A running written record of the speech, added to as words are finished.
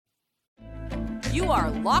You are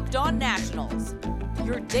Locked On Nationals,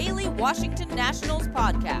 your daily Washington Nationals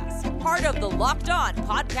podcast, part of the Locked On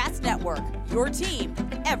Podcast Network, your team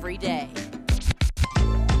every day.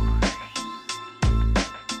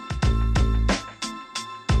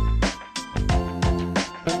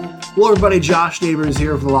 Hello everybody, Josh Neighbors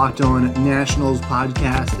here for the Locked On Nationals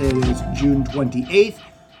podcast. It is June 28th,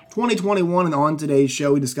 2021, and on today's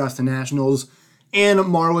show we discuss the Nationals and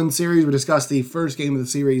Marlins series. We discussed the first game of the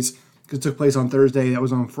series because it took place on Thursday. That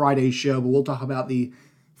was on Friday's show, but we'll talk about the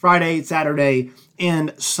Friday, Saturday,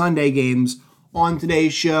 and Sunday games on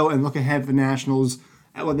today's show and look ahead for the Nationals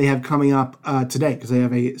at what they have coming up today because they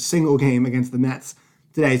have a single game against the Mets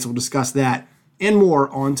today, so we'll discuss that and more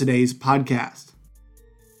on today's podcast.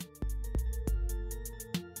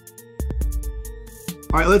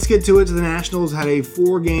 All right, let's get to it. The Nationals had a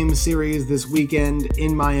 4-game series this weekend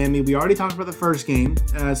in Miami. We already talked about the first game,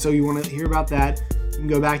 so you want to hear about that, you can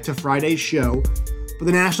go back to Friday's show. But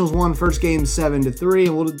the Nationals won first game 7-3,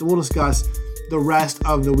 and we'll discuss the rest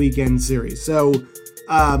of the weekend series. So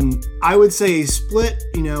I would say a split,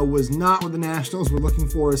 was not what the Nationals were looking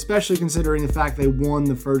for, especially considering the fact they won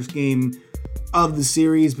the first game of the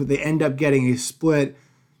series, but they end up getting a split.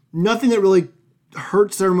 Nothing that really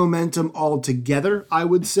hurts their momentum altogether, I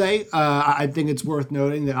would say. I think it's worth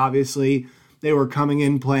noting that obviously they were coming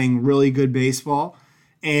in playing really good baseball.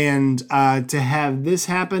 And to have this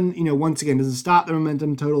happen, once again, doesn't stop their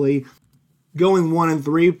momentum totally. Going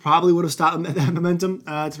 1-3 probably would have stopped that momentum,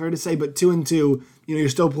 it's fair to say. But 2-2, you're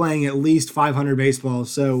still playing at least 500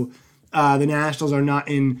 baseballs. So the Nationals are not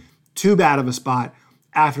in too bad of a spot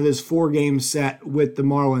after this 4-game set with the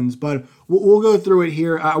Marlins. But we'll go through it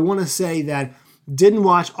here. I want to say that didn't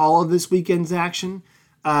watch all of this weekend's action,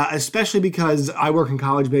 especially because I work in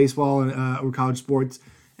college baseball or college sports,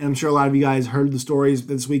 and I'm sure a lot of you guys heard the stories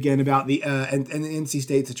this weekend about the and the NC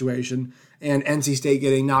State situation and NC State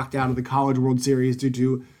getting knocked out of the College World Series due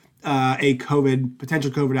to a potential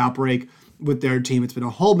COVID outbreak with their team. It's been a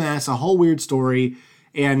whole mess, a whole weird story,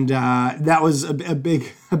 and that was a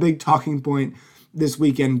big talking point this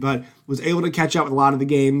weekend. But was able to catch up with a lot of the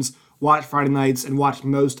games, watch Friday nights, and watch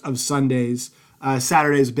most of Sundays.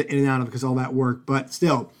 Saturday's a bit in and out of because of all that work, but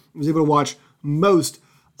still, I was able to watch most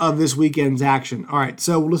of this weekend's action. All right,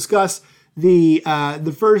 so we'll discuss the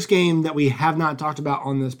first game that we have not talked about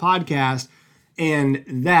on this podcast, and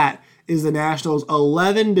that is the Nationals'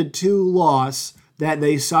 11-2 loss that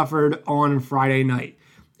they suffered on Friday night.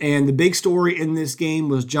 And the big story in this game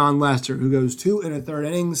was Jon Lester, who goes 2 1/3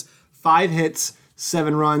 innings, 5 hits,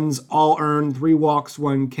 7 runs, all earned, 3 walks,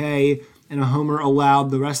 1 K, and a homer allowed.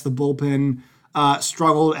 The rest of the bullpen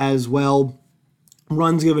struggled as well.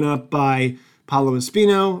 Runs given up by Pablo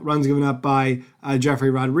Espino, runs given up by Jeffrey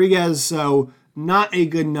Rodriguez. So not a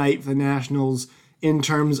good night for the Nationals in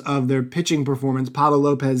terms of their pitching performance. Pablo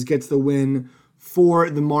Lopez gets the win for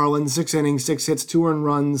the Marlins. 6 innings, 6 hits, 2 earned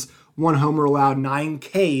runs, 1 homer allowed, 9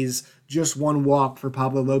 Ks, just 1 walk for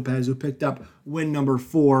Pablo Lopez, who picked up win number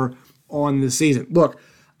 4 on the season. Look,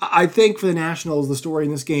 I think for the Nationals, the story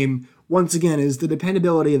in this game, once again, is the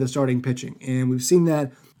dependability of the starting pitching. And we've seen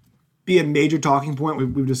that be a major talking point.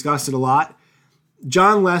 We've discussed it a lot.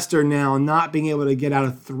 Jon Lester now not being able to get out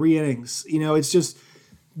of 3 innings. It's just,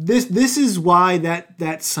 this is why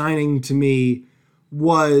that signing to me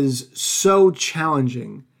was so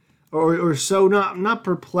challenging. Or so, not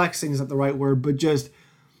perplexing is not the right word, but just,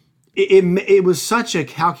 it was such a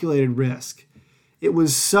calculated risk. It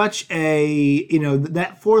was such a,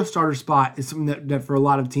 that 4th starter spot is something that for a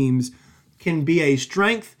lot of teams can be a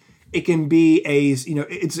strength. It can be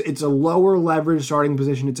it's a lower leverage starting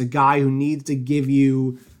position. It's a guy who needs to give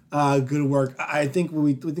you good work. I think when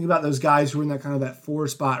we think about those guys who are in that kind of that 4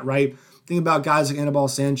 spot, right? Think about guys like Anibal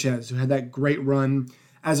Sanchez, who had that great run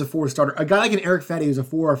as a 4 starter. A guy like an Erick Fedde, who's a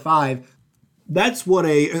 4 or 5. That's what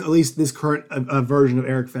at least this current version of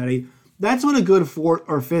Erick Fedde, that's what a good 4th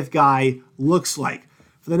or 5th guy looks like.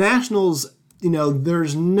 For the Nationals,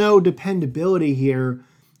 there's no dependability here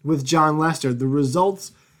with Jon Lester. The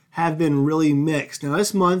results have been really mixed. Now,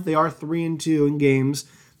 this month, they are 3-2 in games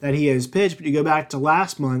that he has pitched, but you go back to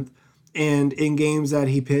last month, and in games that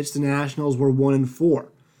he pitched, the Nationals were 1-4.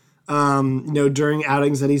 During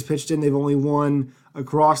outings that he's pitched in, they've only won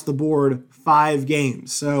across the board 5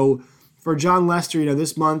 games. So for Jon Lester,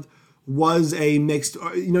 this month was a mixed,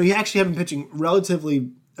 he actually had been pitching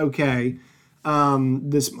relatively okay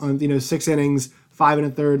this month, 6 innings, 5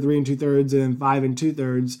 1/3, 3 2/3, and 5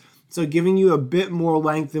 2/3. So giving you a bit more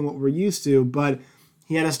length than what we're used to, but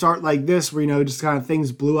he had a start like this where, just kind of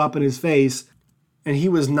things blew up in his face, and he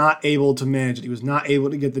was not able to manage it. He was not able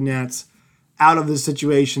to get the Nats out of this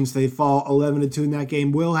situation, so they fall 11-2 in that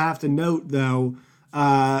game. We'll have to note, though,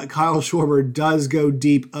 Kyle Schwarber does go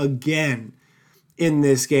deep again in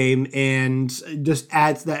this game and just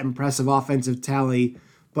adds to that impressive offensive tally.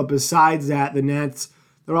 But besides that, the Nets,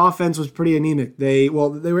 their offense was pretty anemic. They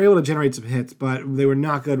were able to generate some hits, but they were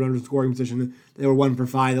not good runner scoring position. They were 1 for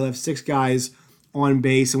 5. They left 6 guys on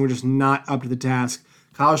base and were just not up to the task.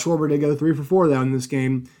 Kyle Schwarber did go 3 for 4 though in this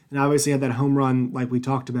game, and obviously had that home run like we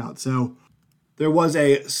talked about. So there was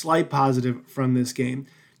a slight positive from this game.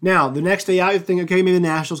 Now, the next day out, you think, okay, maybe the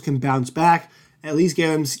Nationals can bounce back, at least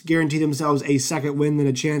guarantee themselves a second win and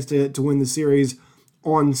a chance to win the series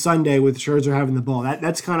on Sunday with Scherzer having the ball.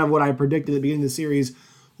 That's kind of what I predicted at the beginning of the series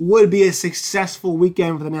would be a successful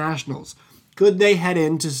weekend for the Nationals. Could they head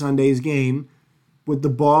into Sunday's game with the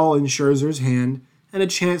ball in Scherzer's hand and a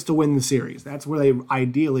chance to win the series? That's where they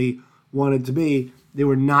ideally wanted to be. They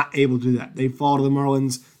were not able to do that. They fall to the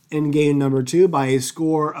Marlins in game number 2 by a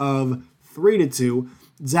score of 3-2.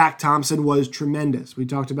 Zach Thompson was tremendous. We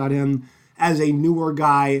talked about him as a newer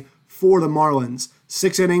guy for the Marlins.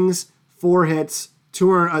 6 innings, 4 hits, 2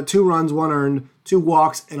 runs, 1 earned, 2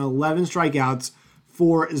 walks, and 11 strikeouts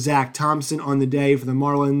for Zach Thompson on the day for the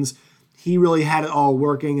Marlins. He really had it all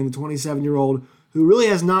working, and the 27-year-old who really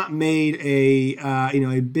has not made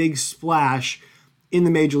a big splash in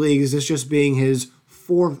the major leagues, this just being his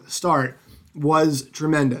 4th start, was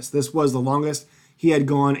tremendous. This was the longest he had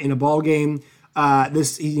gone in a ball game.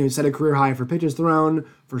 He set a career high for pitches thrown,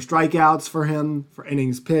 for strikeouts for him, for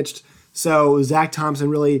innings pitched. So Zach Thompson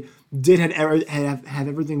really did have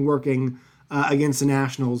everything working against the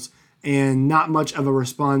Nationals, and not much of a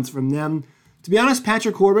response from them. To be honest,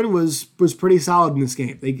 Patrick Corbin was pretty solid in this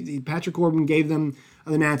game. Patrick Corbin gave them,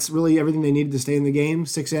 the Nats, really everything they needed to stay in the game.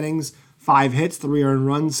 6 innings, 5 hits, 3 earned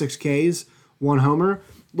runs, 6 Ks, 1 homer.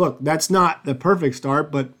 Look, that's not the perfect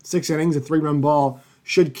start, but 6 innings, a 3-run ball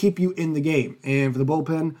should keep you in the game. And for the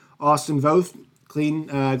bullpen, Austin Voth, clean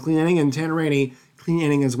inning, and Tanner Rainey, clean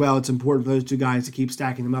inning as well. It's important for those 2 guys to keep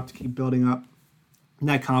stacking them up, to keep building up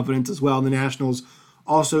that confidence as well. And the Nationals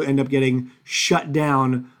also end up getting shut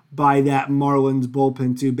down by that Marlins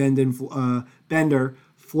bullpen too. Bender,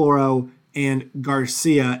 Floro, and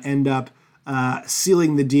Garcia end up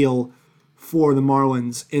sealing the deal for the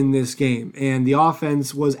Marlins in this game. And the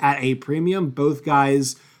offense was at a premium. Both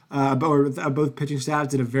guys, both pitching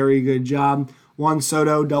staffs did a very good job. Juan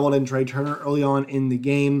Soto doubled in Trey Turner early on in the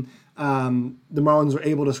game. The Marlins were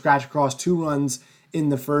able to scratch across 2 runs in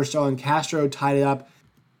the first. Alan Castro tied it up,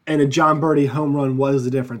 and a John Birdie home run was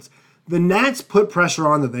the difference. The Nats put pressure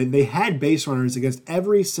on them. They had base runners against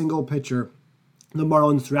every single pitcher the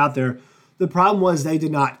Marlins threw out there. The problem was they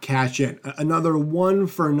did not cash in. Another 1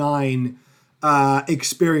 for 9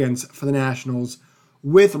 experience for the Nationals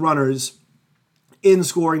with runners in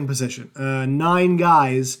scoring position. 9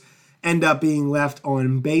 guys end up being left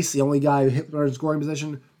on base. The only guy who hit runners in scoring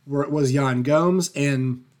position was Yan Gomes,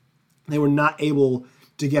 and they were not able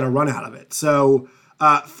to get a run out of it. So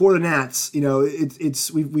for the Nats,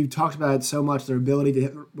 we've talked about it so much, their ability to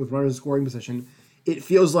hit with runners in scoring position. It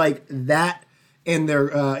feels like that and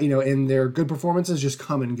their good performances just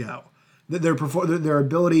come and go. Their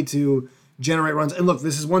ability to generate runs. And look,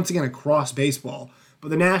 this is once again across baseball, but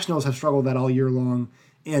the Nationals have struggled with that all year long,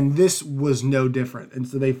 and this was no different. And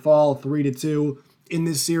so they fall 3-2 in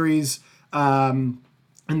this series, in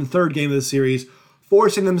the 3rd game of the series,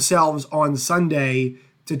 forcing themselves on Sunday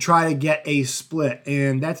to try to get a split.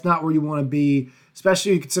 And that's not where you want to be,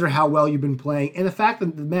 especially if you consider how well you've been playing. And the fact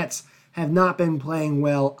that the Mets have not been playing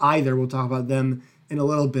well either. We'll talk about them in a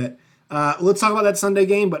little bit. Let's talk about that Sunday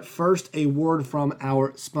game, but first, a word from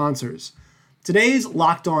our sponsors. Today's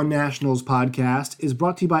Locked On Nationals podcast is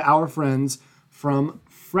brought to you by our friends from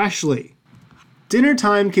Freshly. Dinner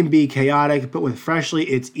time can be chaotic, but with Freshly,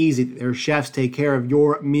 it's easy. Their chefs take care of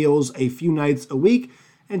your meals a few nights a week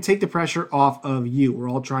and take the pressure off of you. We're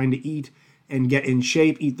all trying to eat and get in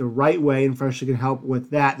shape, eat the right way, and Freshly can help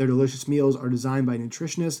with that. Their delicious meals are designed by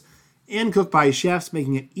nutritionists and cooked by chefs,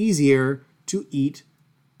 making it easier to eat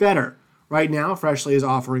better. Right now, Freshly is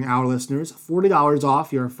offering our listeners $40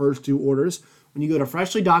 off your first 2 orders when you go to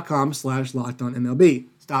freshly.com/LockedOnMLB.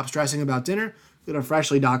 Stop stressing about dinner. Go to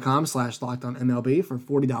freshly.com/LockedOnMLB for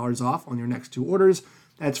 $40 off on your next 2 orders.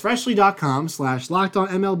 That's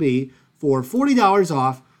freshly.com/LockedOnMLB for $40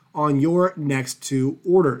 off on your next 2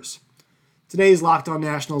 orders. Today's Locked On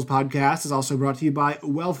Nationals podcast is also brought to you by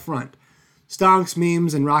Wealthfront. Stocks,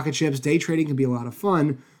 memes, and rocket ships, day trading can be a lot of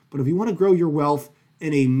fun, but if you want to grow your wealth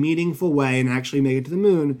in a meaningful way and actually make it to the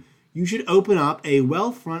moon, you should open up a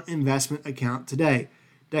Wealthfront investment account today.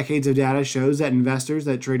 Decades of data shows that investors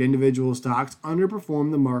that trade individual stocks underperform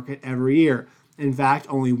the market every year. In fact,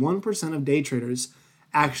 only 1% of day traders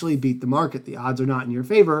actually beat the market. The odds are not in your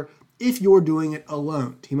favor if you're doing it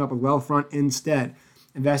alone. Team up with Wealthfront instead.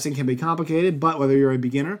 Investing can be complicated, but whether you're a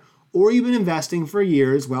beginner or you've been investing for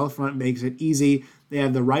years, Wealthfront makes it easy. They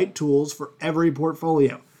have the right tools for every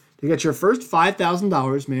portfolio. To get your first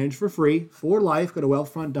 $5,000 managed for free for life, go to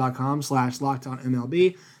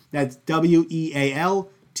wealthfront.com/lockedonmlb. That's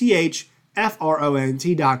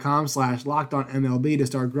wealthfront.com/lockedonmlb to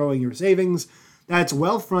start growing your savings. That's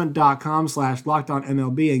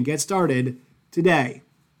wealthfront.com/lockedonmlb and get started today.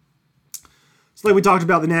 So like we talked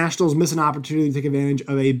about, the Nationals miss an opportunity to take advantage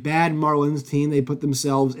of a bad Marlins team. They put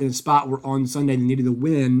themselves in a spot where on Sunday they needed a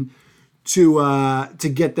win to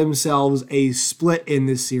get themselves a split in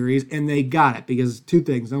this series, and they got it because two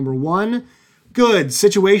things. Number one, good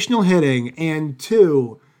situational hitting, and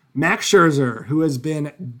two, Max Scherzer, who has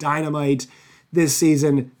been dynamite this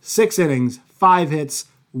season. 6 innings, 5 hits,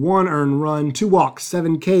 1 earned run, 2 walks,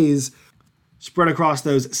 7 Ks. Spread across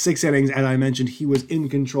those 6 innings, as I mentioned, he was in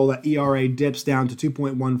control. That ERA dips down to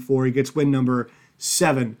 2.14. He gets win number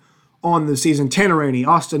 7 on the season. Tanner Rainey,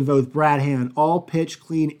 Austin Voth, Brad Hand, all pitch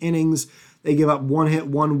clean innings. They give up 1 hit,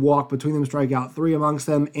 1 walk. Between them, strike out 3 amongst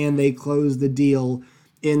them, and they close the deal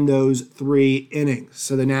in those 3 innings.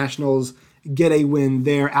 So the Nationals get a win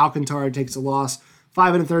there. Alcantara takes a loss.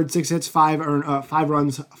 5 1/3, 6 hits, 5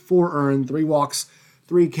 runs, 4 earned, 3 walks,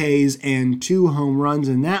 3 Ks, and 2 home runs.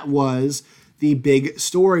 And that was the big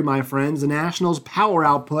story, my friends. The Nationals' power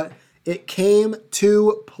output, it came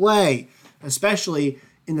to play, especially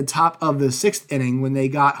in the top of the 6th inning when they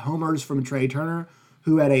got homers from Trey Turner,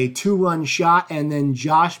 who had a 2-run shot, and then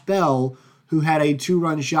Josh Bell, who had a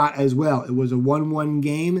 2-run shot as well. It was a 1-1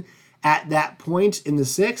 game at that point in the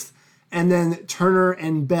 6th, and then Turner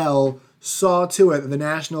and Bell saw to it that the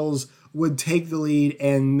Nationals would take the lead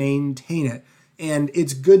and maintain it. And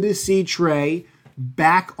it's good to see Trey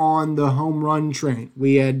back on the home run train.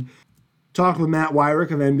 We had talked with Matt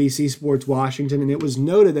Weyrich of NBC Sports Washington, and it was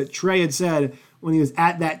noted that Trey had said when he was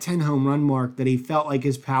at that 10 home run mark that he felt like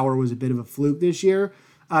his power was a bit of a fluke this year.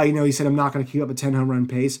 He said, I'm not going to keep up a 10 home run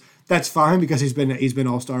pace. That's fine because he's been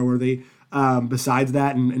all-star worthy besides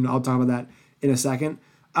that, and I'll talk about that in a second.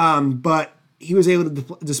 But he was able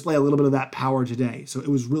to display a little bit of that power today. So it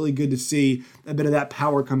was really good to see a bit of that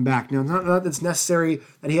power come back. Now, not that it's necessary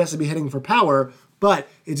that he has to be hitting for power, but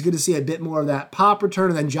it's good to see a bit more of that pop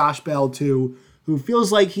return. And then Josh Bell, too, who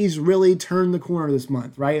feels like he's really turned the corner this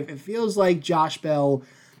month, right? It feels like Josh Bell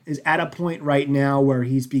is at a point right now where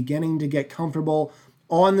he's beginning to get comfortable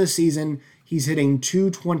on the season. He's hitting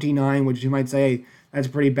 .229, which you might say, hey, that's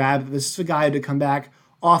pretty bad. But this is a guy to come back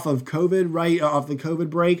off of COVID, right? Off the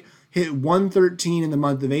COVID break, hit 113 in the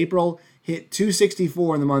month of April, hit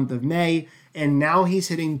 .264 in the month of May, and now he's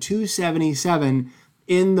hitting .277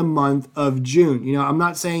 in the month of June. I'm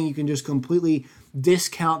not saying you can just completely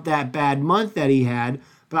discount that bad month that he had,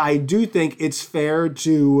 but I do think it's fair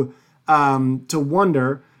to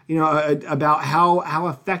wonder, about how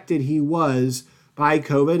affected he was by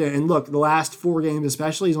COVID. And look, the last 4 games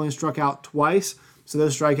especially, he's only struck out twice, so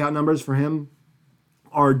those strikeout numbers for him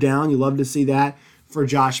are down. You love to see that for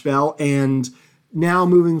Josh Bell. And now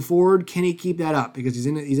moving forward, can he keep that up? Because he's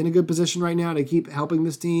in a good position right now to keep helping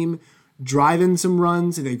this team drive in some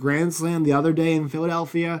runs. They grand slam the other day in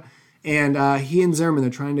Philadelphia, and he and Zimmerman,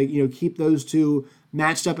 they're trying to keep those two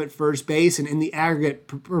matched up at first base, and in the aggregate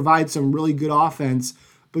provide some really good offense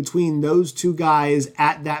between those two guys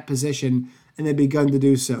at that position, and they've begun to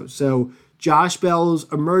do so. So Josh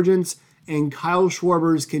Bell's emergence and Kyle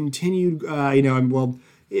Schwarber's continued,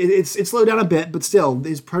 it's slowed down a bit, but still,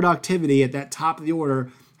 his productivity at that top of the order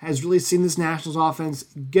has really seen this Nationals offense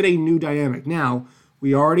get a new dynamic. Now,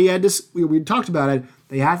 we already had this, we talked about it.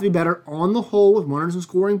 They have to be better on the whole with runners in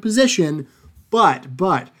scoring position, but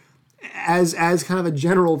as kind of a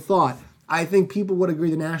general thought, I think people would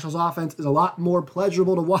agree the Nationals offense is a lot more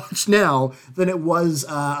pleasurable to watch now than it was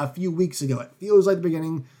a few weeks ago. It feels like they're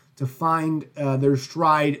beginning to find their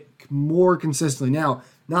stride more consistently. Now,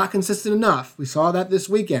 not consistent enough. We saw that this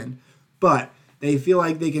weekend, but they feel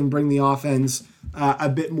like they can bring the offense a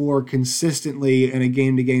bit more consistently on a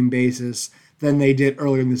game-to-game basis than they did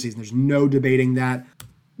earlier in the season. There's no debating that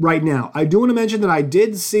right now. I do want to mention that I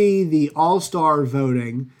did see the All-Star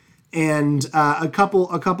voting, and a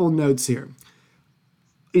couple notes here.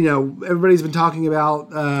 Everybody's been talking about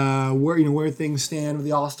where things stand with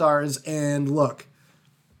the All-Stars, and look,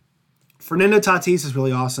 Fernando Tatis is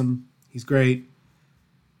really awesome. He's great.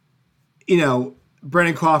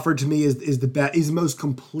 Brandon Crawford to me is the best. He's the most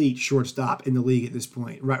complete shortstop in the league at this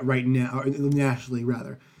point, right now, or in the National League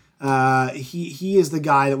rather. He is the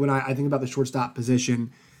guy that when I think about the shortstop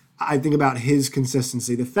position, I think about his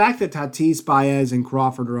consistency. The fact that Tatis, Baez, and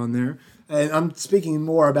Crawford are on there, and I'm speaking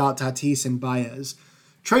more about Tatis and Baez.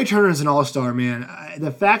 Trey Turner is an all-star, man.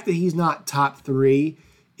 The fact that he's not top 3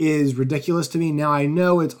 is ridiculous to me. Now, I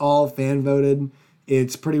know it's all fan voted.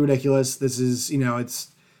 It's pretty ridiculous. This is,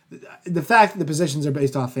 it's the fact that the positions are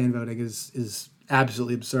based off fan voting is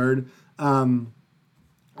absolutely absurd.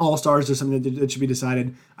 All-stars are something that should be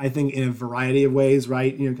decided, I think, in a variety of ways,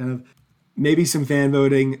 right? Kind of maybe some fan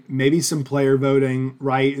voting, maybe some player voting,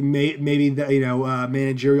 right? Maybe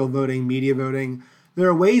managerial voting, media voting. There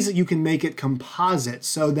are ways that you can make it composite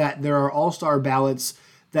so that there are all-star ballots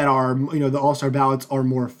that are, the all-star ballots are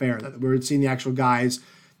more fair, that we're seeing the actual guys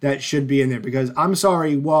that should be in there. Because I'm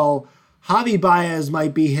sorry, while Javi Baez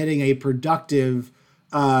might be hitting a productive,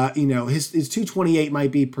 his 228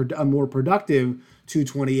 might be a more productive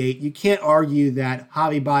 228, you can't argue that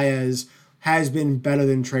Javi Baez has been better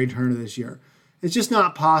than Trey Turner this year. It's just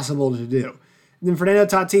not possible to do. And then Fernando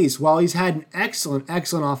Tatis, while he's had an excellent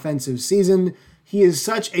offensive season, he is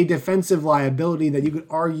such a defensive liability that you could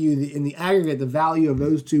argue that in the aggregate, the value of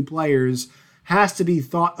those two players has to be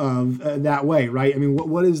thought of that way, right? I mean,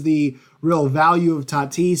 what is the real value of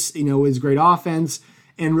Tatis? His great offense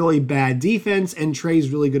and really bad defense, and Trey's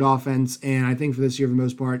really good offense. And I think for this year, for the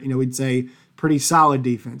most part, we'd say pretty solid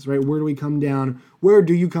defense, right? Where do we come down? Where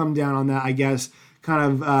do you come down on that? I guess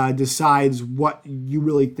kind of decides what you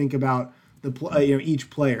really think about each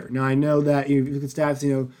player. Now I know that if you look at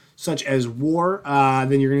stats, such as WAR,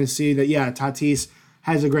 then you're going to see that Tatis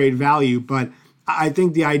has a great value, but I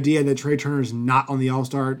think the idea that Trey Turner is not on the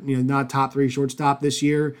All-Star, not top 3 shortstop this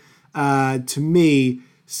year, to me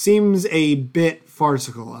seems a bit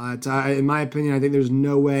farcical. In my opinion, I think there's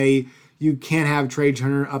no way you can't have Trey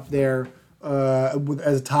Turner up there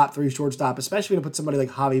as a top 3 shortstop, especially to put somebody like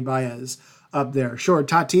Javi Baez up there. Sure,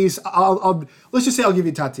 Tatis, let's just say I'll give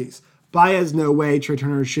you Tatis. Baez, no way. Trey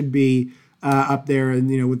Turner should be up there, and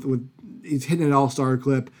with he's hitting an all-star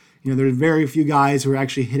clip. There's very few guys who are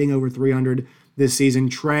actually hitting over 300 this season.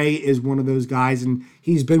 Trey is one of those guys, and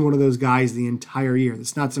he's been one of those guys the entire year.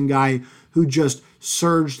 It's not some guy who just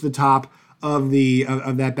surged to the top of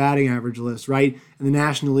that batting average list, right? In the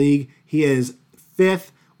National League, he is 5th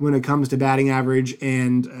when it comes to batting average,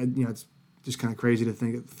 and it's just kind of crazy to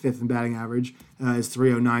think 5th in batting average is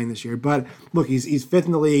 309 this year. But look, he's 5th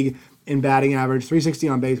in the league in batting average, 360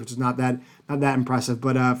 on base, which is not that impressive.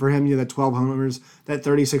 But for him, that 12 homers, that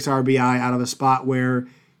 36 RBI out of a spot where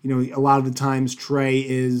a lot of the times Trey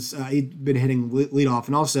is he's been hitting leadoff,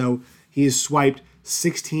 and also he's swiped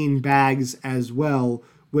 16 bags as well,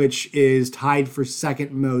 which is tied for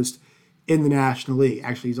second most in the National League.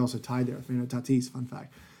 Actually, he's also tied there with Fernando Tatis. Fun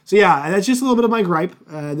fact. So that's just a little bit of my gripe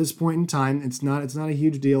at this point in time. It's not a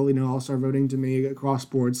huge deal. All-star voting to me across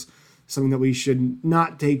sports, something that we should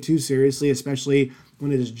not take too seriously, especially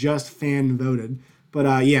when it is just fan voted.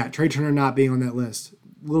 But Trey Turner not being on that list,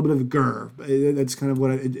 a little bit of a grr. That's kind of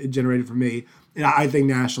what it generated for me. And I think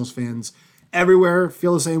Nationals fans everywhere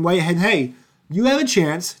feel the same way. And hey, you have a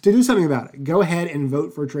chance to do something about it. Go ahead and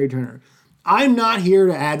vote for Trey Turner. I'm not here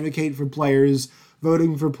to advocate for players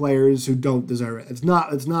voting for players who don't deserve it. It's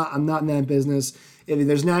not. I'm not in that business. If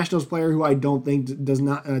there's a Nationals player who I don't think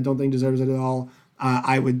deserves it at all,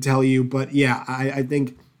 I would tell you. But I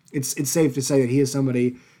think it's safe to say that he is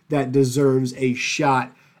somebody that deserves a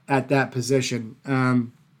shot at that position.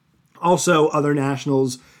 Also, other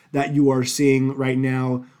Nationals that you are seeing right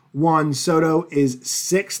now, Juan Soto is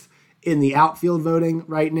 6th in the outfield voting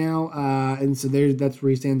right now, and so that's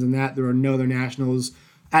where he stands in that. There are no other Nationals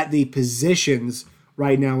at the positions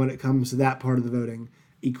right now when it comes to that part of the voting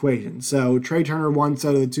equation. So Trey Turner, Juan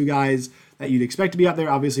Soto, the two guys that you'd expect to be out there.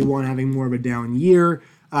 Obviously, one having more of a down year.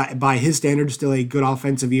 By his standards, still a good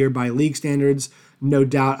offensive year by league standards. No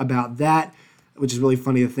doubt about that, which is really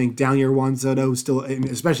funny to think. Down year Juan Soto, still,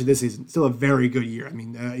 especially this season, still a very good year. I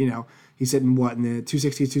mean, he's hitting in the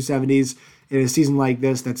 260s, 270s. In a season like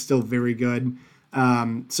this, that's still very good.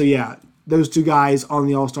 Those two guys on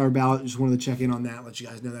the All-Star ballot. Just wanted to check in on that, let you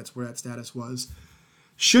guys know that's where that status was.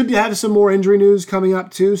 Should have some more injury news coming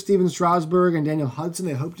up too. Steven Strasburg and Daniel Hudson,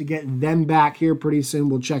 they hope to get them back here pretty soon.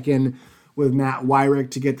 We'll check in with Matt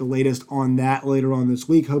Weyrich to get the latest on that later on this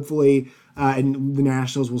week. Hopefully, and the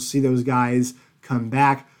Nationals will see those guys come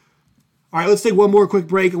back. All right, let's take one more quick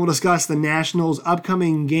break and we'll discuss the Nationals'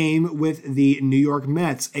 upcoming game with the New York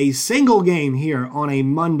Mets. A single game here on a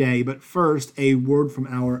Monday, but first, a word from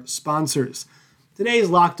our sponsors. Today's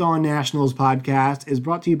Locked On Nationals podcast is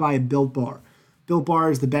brought to you by Built Bar. Built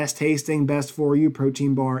Bar is the best tasting, best for you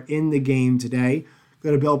protein bar in the game today.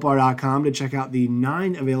 Go to BuiltBar.com to check out the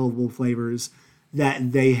 9 available flavors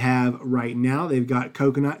that they have right now. They've got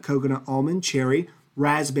coconut, almond, cherry,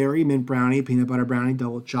 raspberry, mint brownie, peanut butter brownie,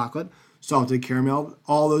 double chocolate, salted caramel.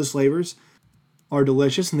 All those flavors are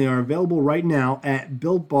delicious, and they are available right now at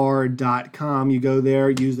BuiltBar.com. You go there,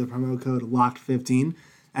 use the promo code LOCKED15.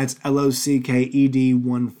 That's LOCKED15,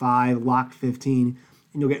 LOCKED15,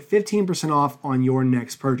 and you'll get 15% off on your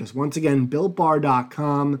next purchase. Once again,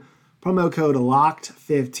 BuiltBar.com, promo code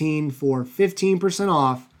LOCKED15 for 15%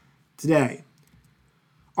 off today.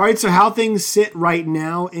 All right, so how things sit right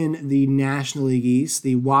now in the National League East,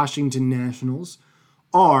 the Washington Nationals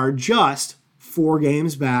are just 4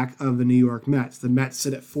 games back of the New York Mets. The Mets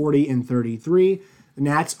sit at 40-33. The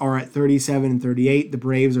Nats are at 37-38. The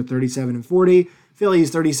Braves are 37-40.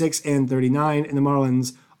 Phillies 36-39. And the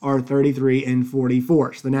Marlins are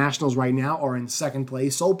 33-44. So the Nationals right now are in second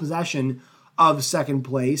place, sole possession of second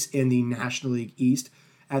place in the National League East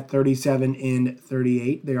at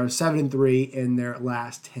 37-38. They are 7-3 in their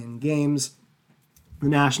last 10 games. The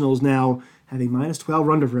Nationals now have a minus 12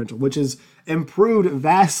 run differential, which has improved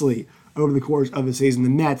vastly over the course of the season. The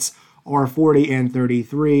Mets are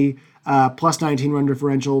 40-33, plus 19 run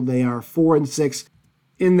differential. They are 4-6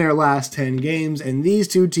 in their last 10 games, and these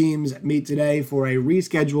two teams meet today for a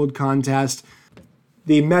rescheduled contest.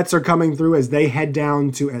 The Mets are coming through as they head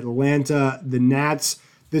down to Atlanta. The Nats,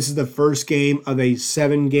 this is the first game of a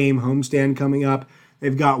 7-game homestand coming up.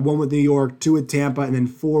 They've got 1 with New York, 2 with Tampa, and then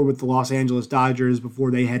 4 with the Los Angeles Dodgers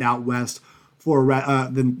before they head out west for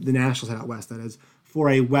the Nationals head out west, that is, for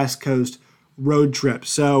a West Coast road trip.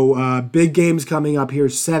 So big games coming up here,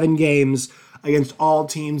 7 games against all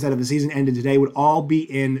teams that if the season ended today would all be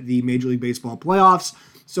in the Major League Baseball playoffs.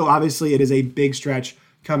 So obviously it is a big stretch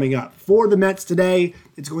coming up. For the Mets today,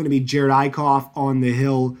 it's going to be Jerad Eickhoff on the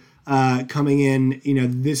hill coming in. You know,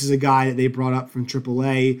 this is a guy that they brought up from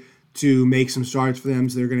AAA to make some starts for them,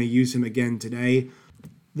 so they're going to use him again today.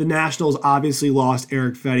 The Nationals obviously lost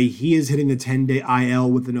Erick Fedde. He is hitting the 10-day IL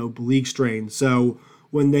with an oblique strain. So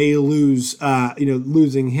when they lose,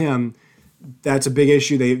 losing him, that's a big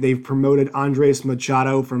issue. They've promoted Andres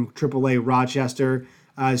Machado from AAA Rochester.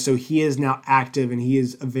 So he is now active and he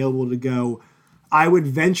is available to go. I would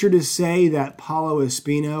venture to say that Paulo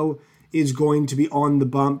Espino is going to be on the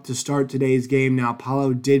bump to start today's game. Now,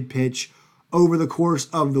 Paulo did pitch over the course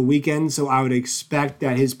of the weekend, so I would expect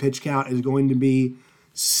that his pitch count is going to be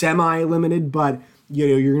semi-limited, but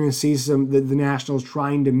you're going to see the Nationals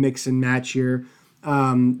trying to mix and match here.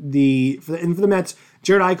 For the Mets,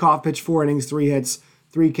 Jerad Eickhoff pitched 4 innings, 3 hits,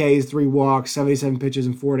 3 Ks, 3 walks, 77 pitches,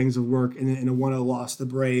 and 4 innings of work in a 1-0 loss to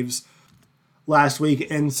the Braves last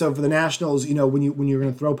week. And so for the Nationals, when you're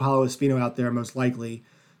going to throw Paulo Espino out there, most likely,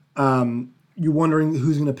 you're wondering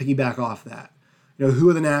who's going to piggyback off that. Who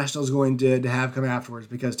are the Nationals going to have come afterwards?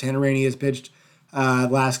 Because Tanner Rainey has pitched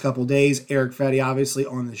last couple days. Erick Fedde obviously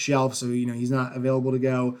on the shelf, so he's not available to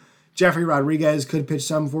go. Jeffrey Rodriguez could pitch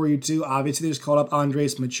some for you too. Obviously, they just called up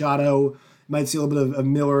Andres Machado. Might see a little bit of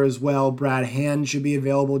Miller as well. Brad Hand should be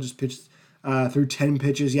available. Just pitched through 10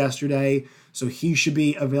 pitches yesterday, so he should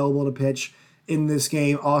be available to pitch in this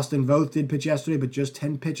game. Austin Voth did pitch yesterday, but just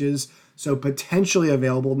 10 pitches, so potentially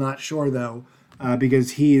available. Not sure though,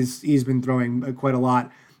 because he's been throwing quite a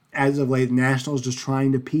lot as of late. The Nationals just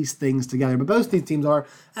trying to piece things together, but both these teams are,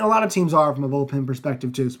 and a lot of teams are from a bullpen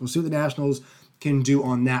perspective too. So we'll see what the Nationals can do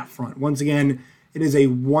on that front. Once again, it is a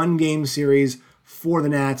 1-game series for the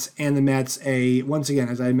Nats and the Mets. Once again,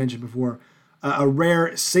 as I mentioned before, a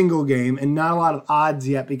rare single game and not a lot of odds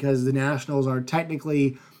yet because the Nationals are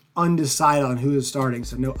technically undecided on who is starting,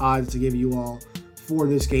 so no odds to give you all for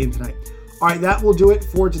this game tonight. All right, that will do it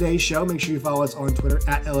for today's show. Make sure you follow us on Twitter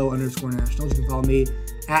at @LO_Nationals. You can follow me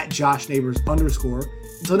at JoshNeighbors_.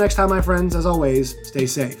 Until next time, my friends, as always, stay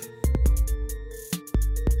safe.